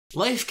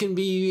Life can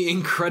be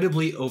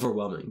incredibly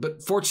overwhelming,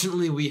 but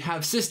fortunately we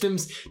have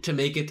systems to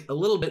make it a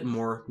little bit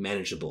more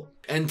manageable.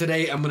 And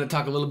today I'm going to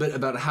talk a little bit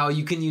about how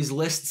you can use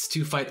lists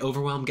to fight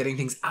overwhelm, getting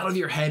things out of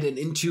your head and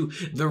into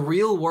the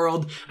real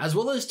world, as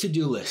well as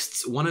to-do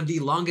lists, one of the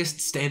longest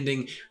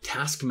standing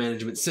task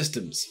management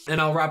systems. And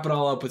I'll wrap it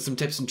all up with some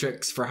tips and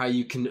tricks for how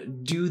you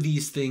can do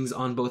these things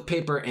on both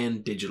paper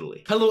and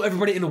digitally. Hello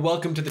everybody and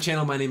welcome to the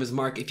channel. My name is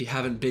Mark. If you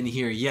haven't been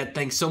here yet,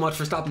 thanks so much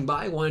for stopping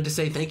by. I wanted to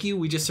say thank you.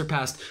 We just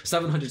surpassed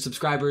 700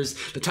 subscribers.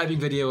 The typing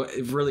video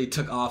really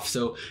took off,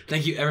 so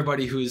thank you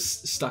everybody who's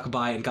stuck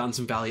by and gotten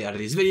some value out of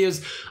these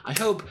videos. I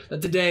hope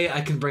that today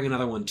I can bring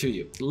another one to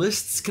you.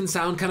 Lists can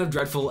sound kind of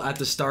dreadful at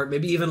the start,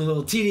 maybe even a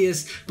little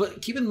tedious,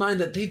 but keep in mind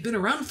that they've been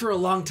around for a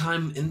long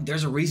time and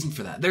there's a reason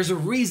for that. There's a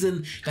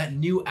reason that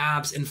new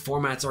apps and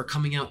formats are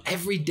coming out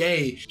every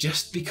day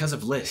just because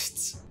of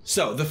lists.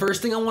 So the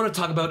first thing I want to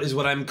talk about is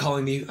what I'm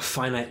calling the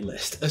finite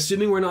list.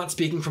 Assuming we're not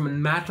speaking from a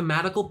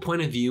mathematical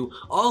point of view,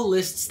 all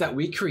lists that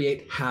we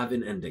create have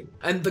an ending.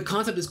 And the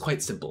concept is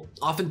quite simple.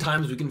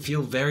 Oftentimes we can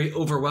feel very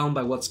overwhelmed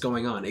by what's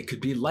going on. It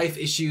could be life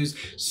issues,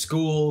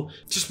 school,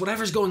 just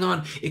whatever's going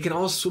on. It can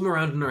all swim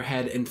around in our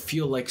head and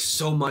feel like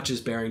so much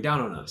is bearing down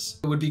on us.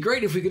 It would be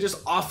great if we could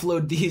just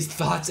offload these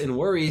thoughts and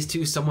worries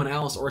to someone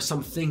else or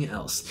something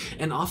else.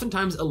 And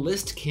oftentimes a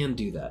list can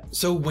do that.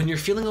 So when you're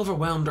feeling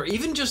overwhelmed, or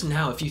even just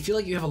now, if you feel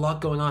like you have a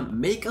lot going on,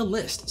 make a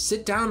list.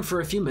 Sit down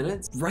for a few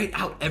minutes, write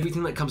out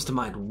everything that comes to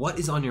mind. What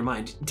is on your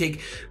mind?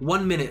 Take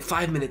 1 minute,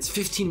 5 minutes,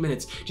 15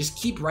 minutes, just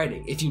keep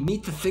writing. If you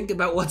need to think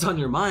about what's on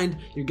your mind,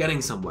 you're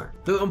getting somewhere.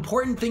 The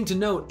important thing to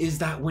note is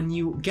that when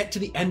you get to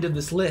the end of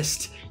this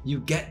list, you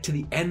get to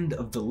the end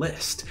of the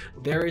list.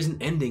 There is an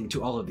ending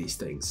to all of these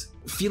things.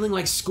 Feeling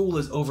like school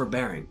is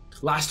overbearing.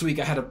 Last week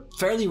I had a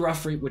fairly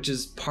rough week, which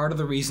is part of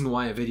the reason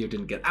why a video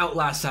didn't get out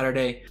last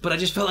Saturday, but I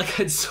just felt like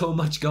I had so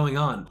much going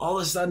on. All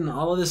of a sudden,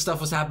 all of this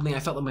stuff was happening. I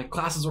felt like my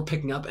classes were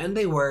picking up, and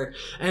they were,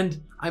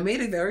 and I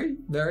made a very,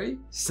 very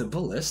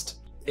simple list.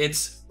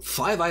 It's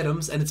 5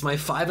 items, and it's my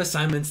 5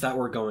 assignments that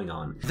were going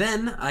on.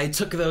 Then I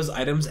took those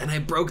items and I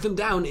broke them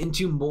down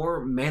into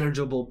more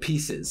manageable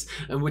pieces,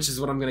 and which is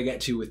what I'm going to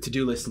get to with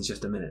to-do lists in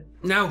just a minute.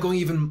 Now, going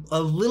even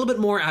a little bit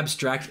more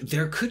abstract,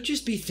 there could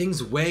just be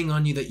things weighing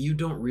on you that you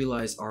don't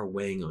realize are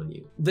weighing on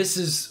you. This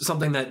is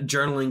something that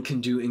journaling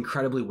can do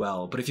incredibly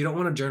well, but if you don't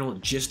want to journal,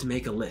 just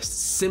make a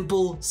list.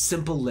 Simple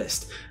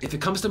list. If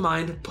it comes to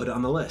mind, put it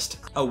on the list.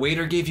 A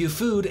waiter gave you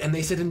food and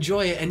they said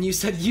enjoy it, and you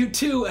said you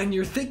too, and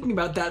you're thinking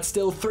about that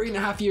still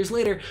 3.5 years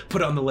later,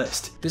 put it on the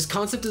list. This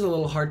concept is a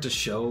little hard to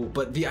show,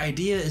 but the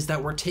idea is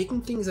that we're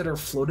taking things that are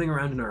floating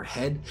around in our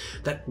head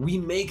that we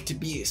make to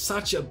be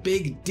such a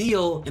big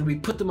deal, and we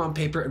put them on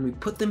paper and we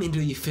put them into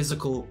the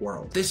physical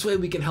world. This way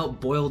we can help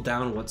boil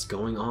down what's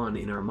going on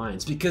in our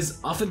minds, because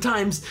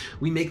oftentimes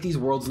we make these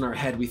worlds in our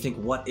head. We think,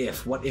 what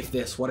if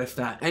this, what if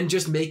that, and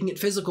just making it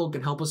physical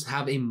can help us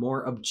have a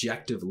more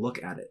objective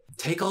look at it.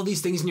 Take all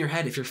these things in your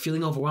head. If you're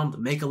feeling overwhelmed,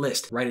 make a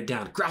list, write it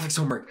down. Graphics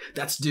homework,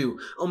 that's due.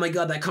 Oh my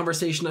God, that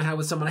conversation I had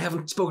with someone, I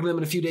haven't spoken to them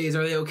in a few days.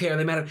 Are they okay? Are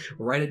they mad?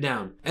 Write it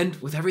down. And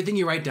with everything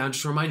you write down,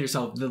 just remind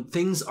yourself the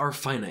things are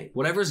finite.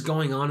 Whatever's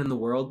going on in the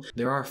world,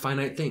 there are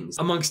finite things.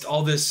 Amongst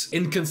all this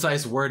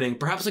inconcise wording,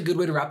 perhaps a good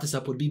way to wrap this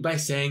up would be by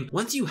saying,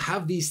 once you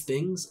have these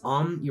things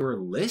on your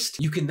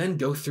list, you can then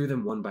go through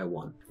them one by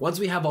one. Once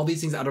we have all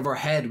these things out of our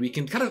head, we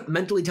can kind of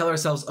mentally tell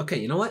ourselves, okay,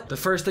 you know what? The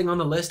first thing on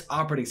the list,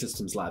 operating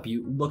systems lab.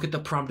 You look at the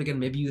prompt again,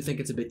 maybe you think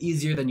it's a bit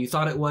easier than you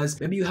thought it was.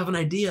 Maybe you have an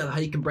idea of how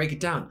you can break it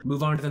down.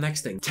 Move on to the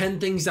next thing. 10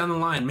 things down the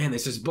line. Man,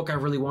 there's this book I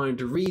really wanted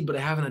to read, but I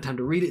haven't had time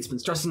to read it. It's been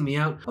stressing me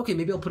out. Okay,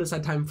 maybe I'll put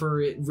aside time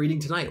for reading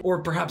tonight,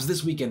 or perhaps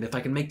this weekend if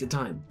I can make the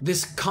time.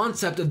 This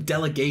concept of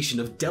delegation,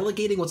 of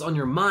delegating what's on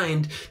your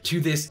mind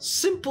to this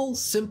simple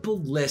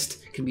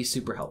list can be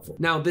super helpful.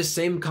 Now, this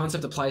same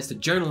concept applies to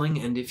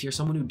journaling, and if you're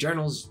someone who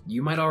journals,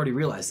 you might already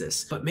realize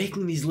this, but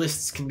making these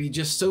lists can be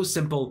just so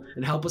simple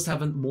and help us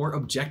have a more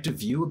objective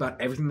view about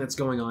everything that's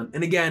going on.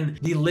 And again,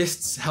 the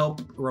lists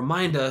help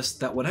remind us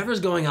that whatever's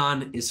going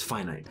on is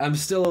finite. I'm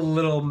still a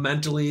little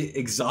mentally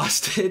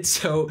exhausted,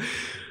 so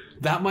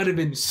that might have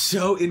been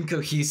so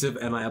incohesive,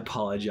 and I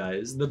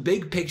apologize. The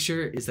big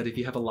picture is that if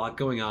you have a lot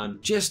going on,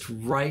 just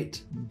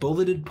write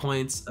bulleted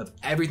points of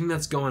everything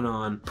that's going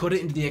on, put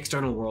it into the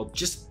external world,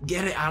 just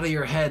get it out of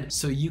your head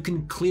so you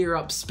can clear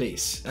up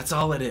space. That's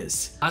all it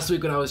is. Last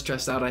week when I was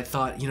stressed out, I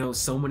thought, you know,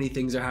 so many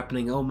things are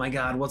happening. Oh my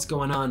God, what's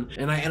going on?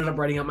 And I ended up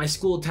writing out my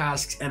school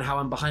tasks and how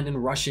I'm behind in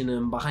Russian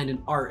and behind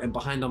in art and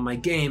behind on my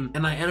game.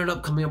 And I ended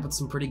up coming up with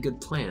some pretty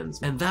good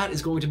plans. And that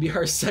is going to be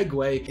our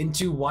segue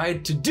into why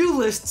to-do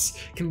lists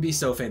can be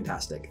so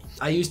fantastic.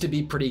 I used to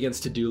be pretty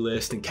against to-do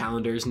lists and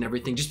calendars and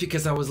everything just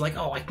because I was like,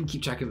 oh, I can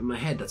keep track of it in my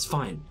head, that's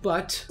fine.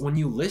 But when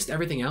you list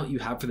everything out you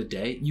have for the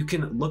day, you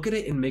can look at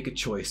it and make a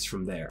choice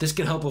from there. This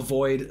can help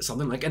avoid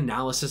something like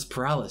analysis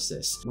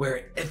paralysis,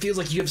 where it feels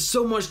like you have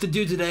so much to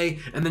do today,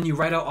 and then you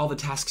write out all the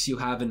tasks you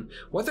have, and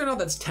whether or not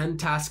that's 10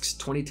 tasks,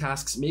 20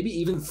 tasks, maybe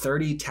even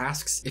 30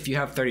 tasks. If you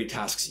have 30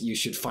 tasks, you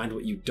should find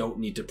what you don't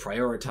need to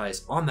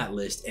prioritize on that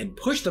list and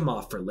push them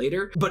off for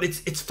later. But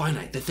it's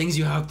finite. The things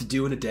you have to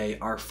do in a day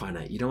are finite.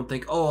 finite. You don't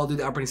think, oh, I'll do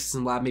the operating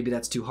system lab, maybe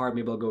that's too hard,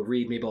 maybe I'll go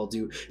read, maybe I'll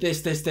do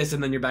this,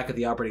 and then you're back at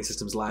the operating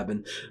systems lab,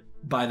 and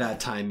by that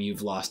time,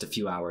 you've lost a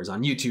few hours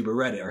on YouTube or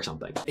Reddit or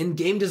something. In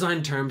game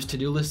design terms,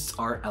 to-do lists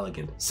are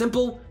elegant.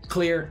 Simple,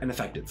 clear, and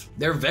effective.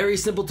 They're very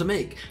simple to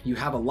make. You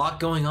have a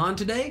lot going on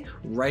today,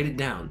 write it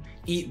down.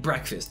 Eat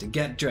breakfast,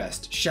 get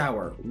dressed,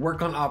 shower,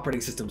 work on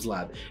operating systems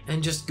lab,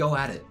 and just go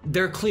at it.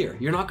 They're clear.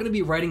 You're not going to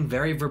be writing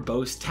very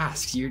verbose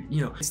tasks.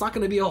 It's not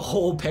going to be a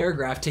whole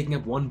paragraph taking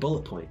up one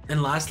bullet point.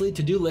 And lastly,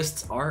 to-do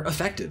lists are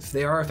effective.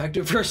 They are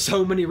effective for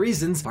so many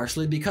reasons,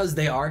 partially because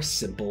they are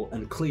simple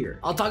and clear.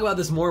 I'll talk about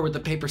this more with the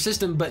paper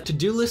system, but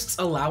to-do lists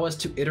allow us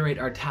to iterate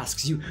our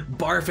tasks. You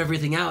barf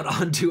everything out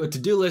onto a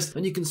to-do list,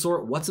 and you can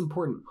sort what's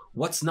important,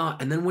 what's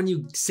not, and then when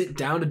you sit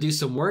down to do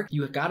some work,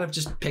 you gotta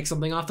just pick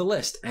something off the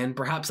list, and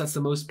perhaps that's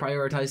the most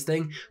prioritized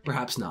thing,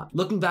 perhaps not.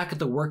 Looking back at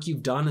the work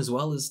you've done as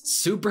well is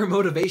super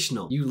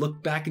motivational. You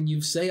look back and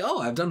you say, oh,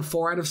 I've done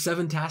 4 out of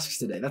 7 tasks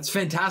today. That's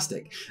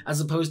fantastic.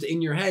 As opposed to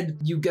in your head,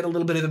 you get a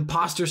little bit of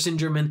imposter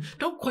syndrome and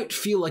don't quite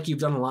feel like you've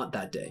done a lot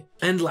that day.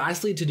 And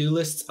lastly, to-do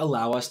lists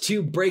allow us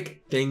to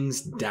break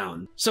things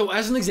down. So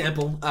as an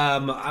example,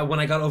 when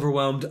I got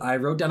overwhelmed, I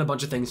wrote down a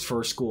bunch of things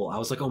for school. I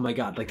was like, oh my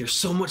God, like there's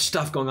so much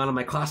stuff going on in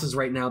my classes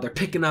right now. They're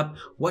picking up.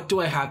 What do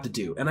I have to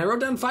do? And I wrote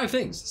down 5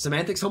 things.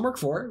 Semantics homework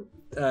 4,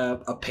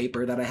 a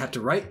paper that I had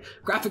to write,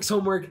 graphics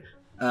homework,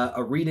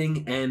 a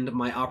reading, and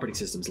my operating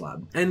systems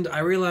lab. And I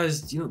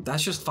realized,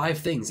 that's just 5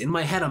 things. In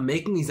my head, I'm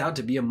making these out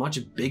to be a much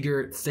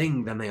bigger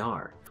thing than they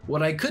are.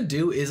 What I could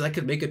do is I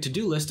could make a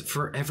to-do list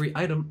for every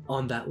item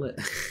on that list.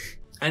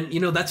 And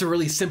that's a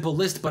really simple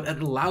list, but it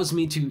allows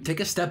me to take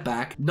a step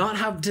back, not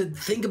have to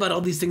think about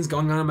all these things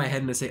going on in my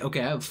head and to say,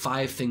 okay, I have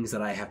 5 things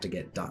that I have to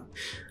get done.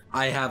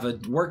 I have a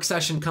work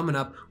session coming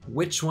up.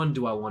 Which one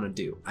do I want to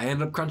do? I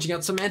end up crunching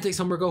out semantics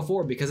homework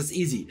 04 because it's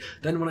easy.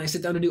 Then when I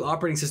sit down to do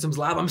operating systems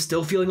lab, I'm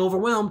still feeling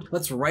overwhelmed.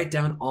 Let's write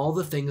down all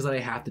the things that I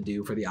have to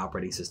do for the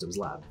operating systems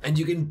lab. And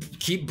you can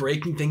keep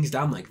breaking things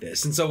down like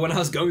this. And so when I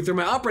was going through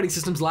my operating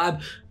systems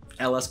lab,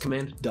 ls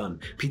command, done.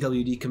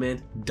 pwd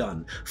command,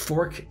 done.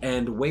 Fork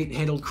and weight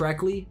handled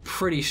correctly,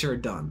 pretty sure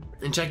done.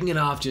 And checking it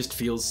off just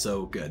feels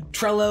so good.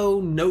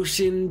 Trello,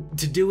 Notion,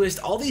 Todoist,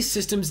 all these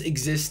systems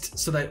exist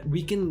so that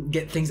we can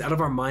get things out of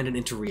our mind and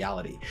into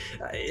reality.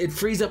 It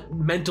frees up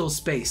mental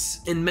space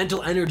and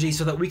mental energy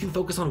so that we can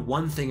focus on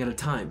one thing at a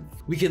time.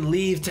 We can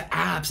leave to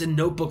apps and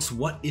notebooks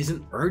what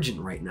isn't urgent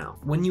right now.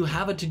 When you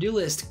have a to-do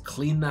list,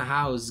 clean the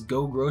house,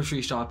 go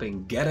grocery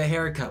shopping, get a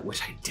haircut,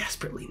 which I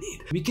desperately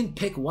need. We can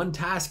pick one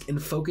task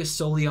and focus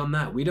solely on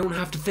that. We don't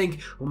have to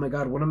think, oh my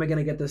God, when am I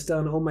gonna get this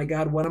done? Oh my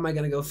God, when am I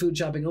gonna go food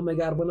shopping? Oh my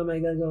God, when am I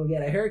gonna go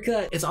get a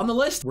haircut? It's on the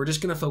list. We're just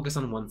gonna focus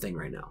on one thing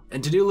right now.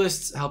 And to-do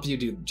lists helps you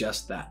do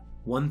just that.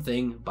 One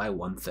thing by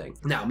one thing.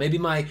 Now, maybe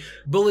my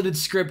bulleted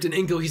script and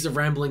incohesive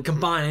rambling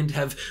combined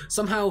have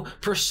somehow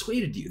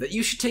persuaded you that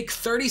you should take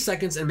 30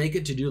 seconds and make a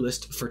to-do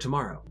list for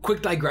tomorrow.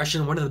 Quick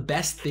digression, one of the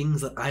best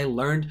things that I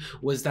learned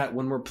was that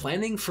when we're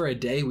planning for a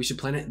day, we should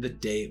plan it the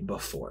day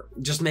before.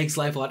 It just makes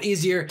life a lot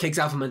easier, takes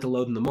off a mental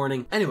load in the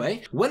morning.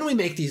 Anyway, when we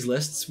make these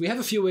lists, we have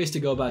a few ways to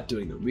go about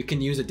doing them. We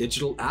can use a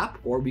digital app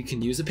or we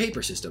can use a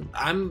paper system.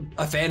 I'm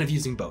a fan of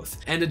using both.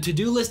 And a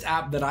to-do list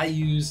app that I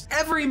use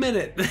every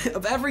minute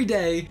of every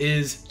day is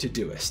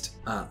Todoist.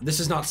 This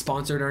is not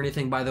sponsored or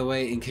anything, by the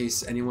way, in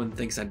case anyone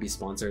thinks I'd be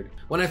sponsored.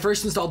 When I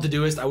first installed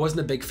Todoist, I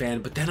wasn't a big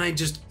fan, but then I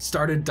just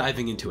started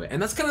diving into it.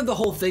 And that's kind of the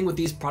whole thing with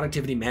these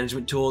productivity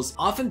management tools.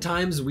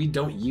 Oftentimes, we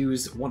don't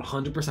use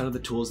 100% of the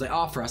tools they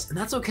offer us, and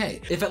that's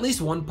okay. If at least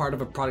one part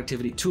of a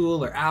productivity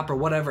tool or app or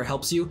whatever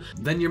helps you,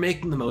 then you're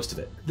making the most of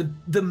it.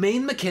 The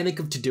main mechanic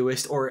of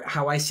Todoist, or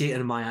how I see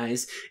it in my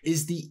eyes,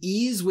 is the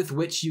ease with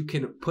which you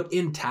can put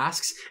in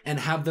tasks and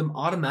have them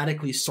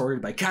automatically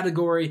sorted by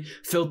category,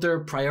 filter,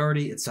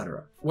 priority,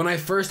 etc. When I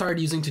first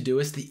started using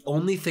Todoist, the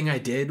only thing I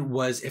did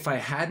was if I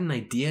had an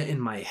idea in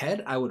my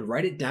head, I would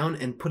write it down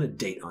and put a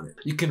date on it.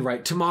 You can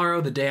write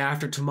tomorrow, the day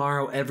after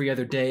tomorrow, every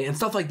other day, and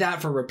stuff like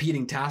that for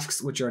repeating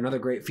tasks, which are another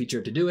great feature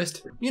of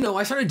Todoist.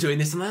 I started doing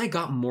this and then I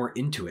got more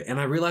into it and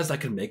I realized I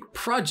could make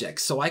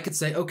projects. So I could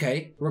say,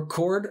 okay,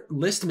 record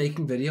list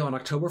making video on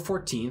October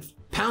 14th,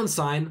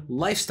 #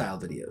 lifestyle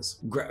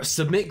videos.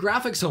 Submit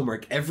graphics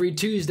homework every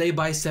Tuesday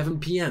by 7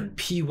 p.m.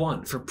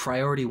 P1 for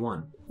priority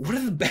 1. One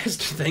of the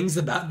best things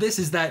about this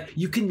is that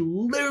you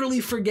can literally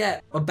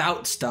forget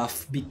about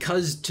stuff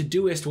because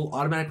Todoist will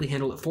automatically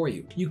handle it for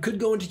you. You could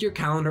go into your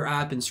calendar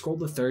app and scroll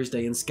to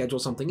Thursday and schedule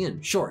something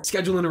in. Sure,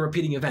 schedule in a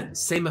repeating event,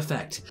 same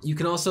effect. You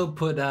can also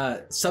put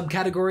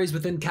subcategories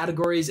within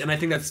categories, and I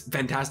think that's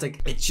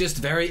fantastic. It's just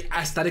very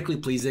aesthetically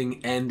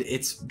pleasing, and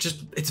it's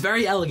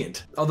very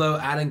elegant. Although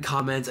adding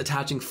comments,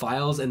 attaching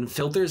files, and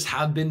filters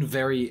have been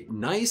very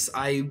nice.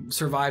 I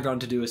survived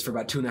on Todoist for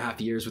about 2.5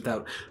 years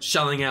without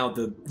shelling out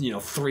the,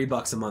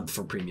 $3 a month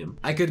for premium.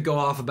 I could go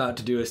off about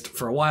Todoist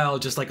for a while,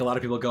 just like a lot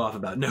of people go off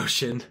about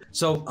Notion.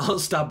 So I'll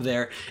stop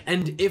there.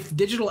 And if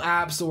digital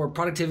apps or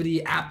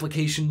productivity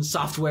application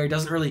software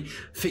doesn't really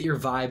fit your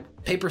vibe,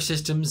 Paper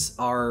systems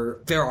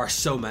there are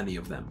so many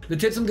of them. The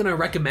tips I'm gonna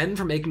recommend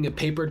for making a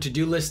paper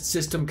to-do list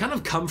system kind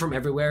of come from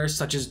everywhere,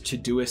 such as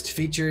Todoist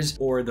features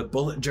or the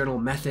bullet journal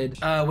method.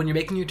 When you're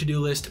making your to-do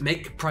list,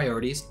 make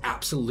priorities,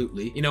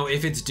 absolutely. You know,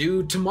 if it's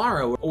due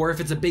tomorrow or if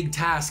it's a big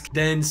task,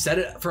 then set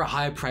it for a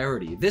high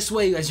priority. This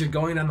way, as you're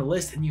going down the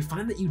list and you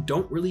find that you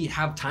don't really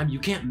have time, you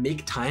can't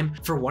make time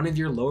for one of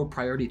your lower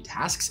priority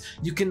tasks,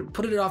 you can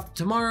put it off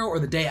tomorrow or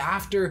the day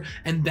after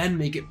and then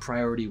make it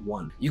priority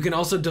 1. You can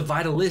also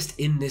divide a list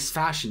in this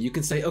fashion. You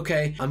can say,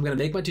 okay, I'm gonna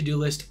make my to-do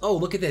list. Oh,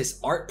 look at this,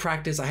 art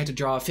practice. I had to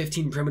draw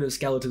 15 primitive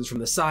skeletons from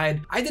the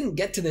side. I didn't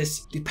get to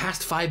this the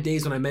past 5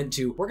 days when I meant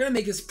to. We're gonna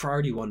make this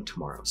priority 1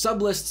 tomorrow.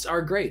 Sublists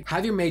are great.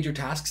 Have your major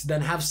tasks,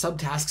 then have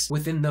subtasks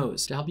within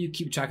those to help you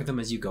keep track of them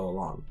as you go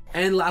along.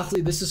 And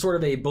lastly, this is sort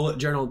of a bullet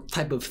journal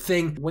type of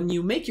thing. When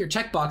you make your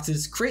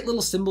checkboxes, create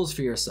little symbols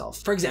for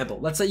yourself. For example,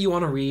 let's say you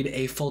want to read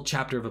a full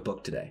chapter of a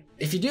book today.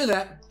 If you do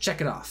that,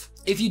 check it off.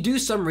 If you do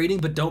some reading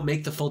but don't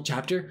make the full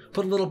chapter,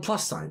 put a little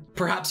plus sign.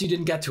 Perhaps you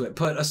didn't get to it,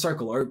 put a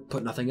circle or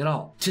put nothing at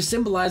all. To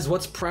symbolize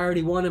what's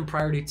priority 1 and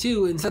priority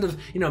 2, instead of,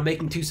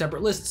 making 2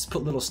 separate lists,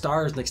 put little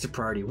stars next to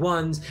priority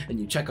 1s and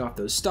you check off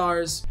those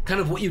stars. Kind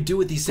of what you do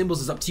with these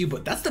symbols is up to you,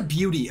 but that's the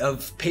beauty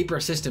of paper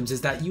systems,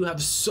 is that you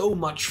have so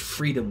much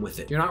freedom with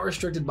it. You're not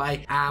restricted by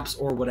apps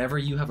or whatever.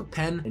 You have a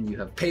pen and you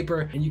have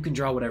paper and you can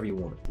draw whatever you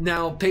want.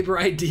 Now, paper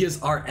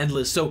ideas are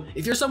endless. So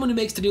if you're someone who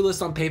makes to-do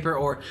lists on paper,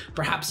 or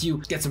perhaps you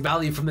get some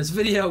value from this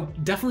video,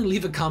 definitely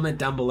leave a comment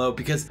down below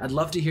because I'd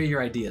love to hear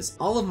your ideas.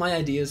 All of my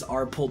ideas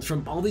are pulled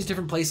from all these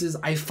different places.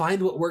 I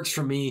find what works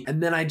for me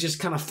and then I just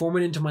kind of form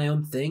it into my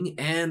own thing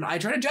and I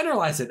try to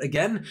generalize it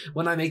again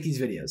when I make these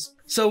videos.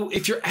 So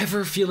if you're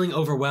ever feeling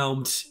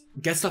overwhelmed,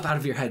 get stuff out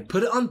of your head.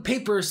 Put it on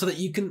paper so that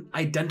you can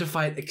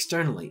identify it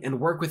externally and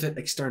work with it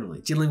externally,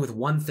 dealing with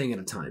one thing at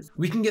a time.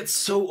 We can get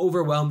so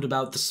overwhelmed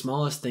about the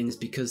smallest things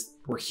because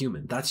we're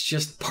human. That's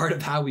just part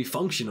of how we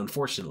function,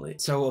 unfortunately.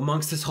 So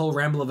amongst this whole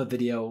ramble of a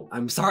video,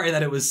 I'm sorry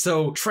that it was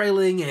so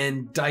trailing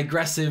and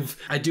digressive.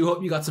 I do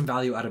hope you got some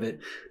value out of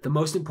it. The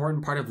most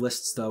important part of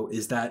lists, though,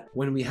 is that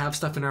when we have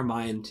stuff in our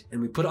mind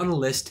and we put it on a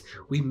list,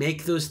 we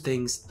make those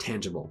things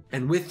tangible.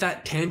 And with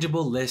that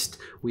tangible list,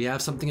 we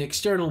have something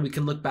external we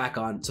can look back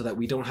on so that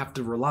we don't have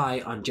to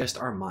rely on just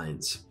our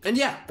minds. And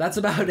yeah, that's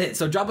about it.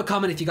 So drop a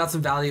comment if you got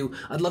some value.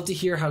 I'd love to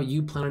hear how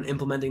you plan on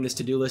implementing this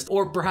to-do list,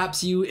 or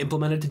perhaps you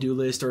implement a to-do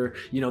list or,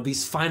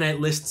 these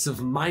finite lists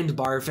of mind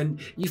barf and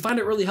you find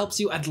it really helps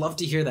you. I'd love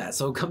to hear that.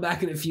 So come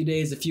back in a few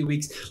days, a few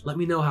weeks, let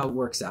me know how it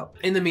works out.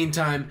 In the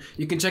meantime,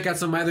 you can check out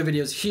some of my other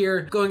videos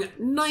here. Going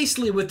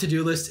nicely with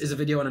to-do lists is a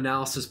video on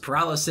analysis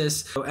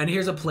paralysis. And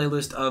here's a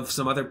playlist of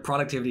some other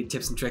productivity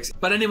tips and tricks.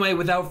 But anyway,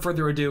 without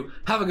further ado,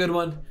 have a good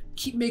one.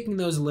 Keep making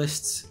those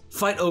lists,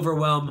 fight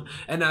overwhelm,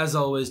 and as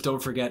always,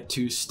 don't forget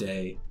to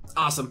stay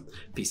awesome.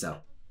 Peace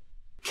out.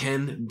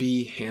 Can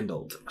be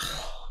handled.